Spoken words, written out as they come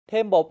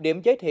Thêm một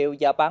điểm giới thiệu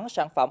và bán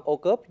sản phẩm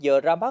OCOP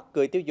vừa ra mắt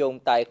người tiêu dùng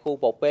tại khu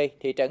 1B,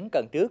 thị trấn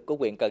Cần Đước của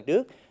huyện Cần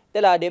Đước.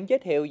 Đây là điểm giới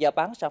thiệu và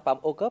bán sản phẩm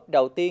OCOP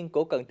đầu tiên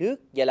của Cần Đước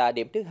và là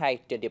điểm thứ 2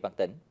 trên địa bàn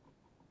tỉnh.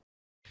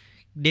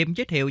 Điểm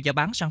giới thiệu và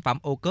bán sản phẩm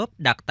OCOP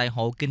đặt tại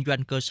hộ kinh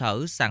doanh cơ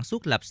sở sản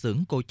xuất lạp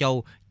xưởng Cô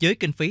Châu với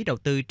kinh phí đầu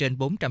tư trên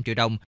 400 triệu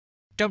đồng.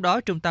 Trong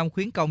đó, Trung tâm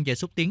Khuyến công và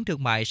Xúc tiến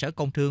Thương mại Sở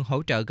Công Thương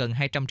hỗ trợ gần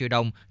 200 triệu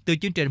đồng từ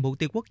chương trình Mục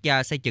tiêu Quốc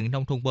gia xây dựng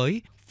nông thôn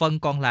mới. Phần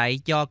còn lại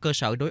do cơ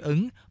sở đối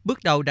ứng.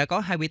 Bước đầu đã có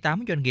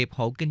 28 doanh nghiệp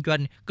hộ kinh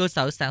doanh, cơ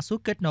sở sản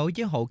xuất kết nối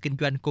với hộ kinh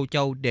doanh Cô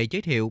Châu để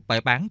giới thiệu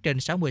bày bán trên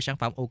 60 sản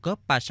phẩm OCOP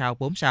 3 sao,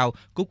 4 sao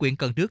của huyện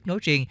Cần Đước nói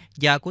riêng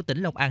và của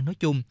tỉnh Long An nói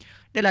chung.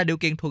 Đây là điều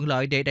kiện thuận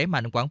lợi để đẩy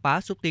mạnh quảng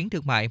bá, xúc tiến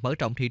thương mại, mở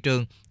rộng thị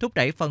trường, thúc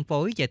đẩy phân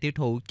phối và tiêu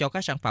thụ cho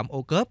các sản phẩm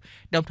OCOP,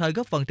 đồng thời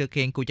góp phần thực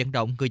hiện cuộc vận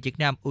động người Việt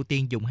Nam ưu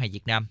tiên dùng hàng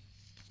Việt Nam.